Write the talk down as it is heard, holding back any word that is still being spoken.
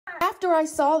after I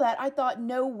saw that, I thought,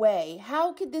 no way.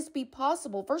 How could this be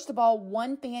possible? First of all,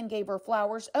 one fan gave her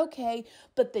flowers. Okay,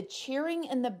 but the cheering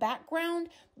in the background,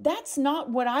 that's not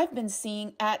what I've been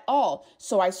seeing at all.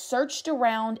 So I searched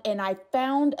around and I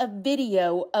found a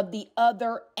video of the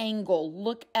other angle.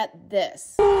 Look at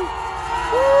this.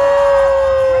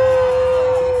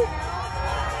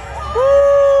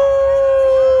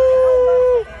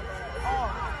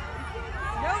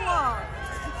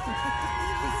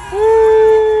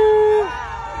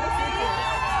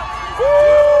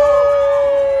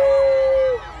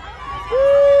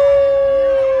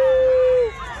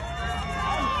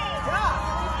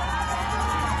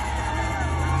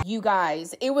 You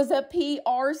guys, it was a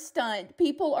PR stunt.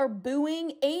 People are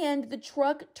booing, and the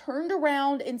truck turned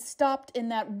around and stopped in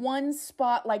that one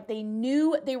spot like they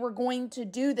knew they were going to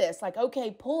do this. Like,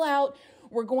 okay, pull out.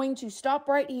 We're going to stop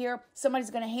right here.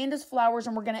 Somebody's going to hand us flowers,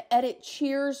 and we're going to edit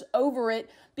cheers over it,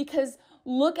 because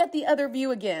look at the other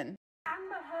view again.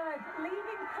 Amber Heard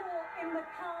leaving court in the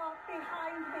car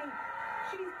behind me.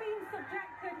 She's been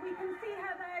subjected. We can see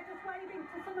her there just waving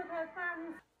to some of her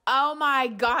fans. Oh my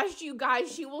gosh, you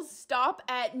guys, she will stop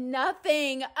at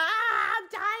nothing. I'm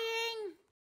dying.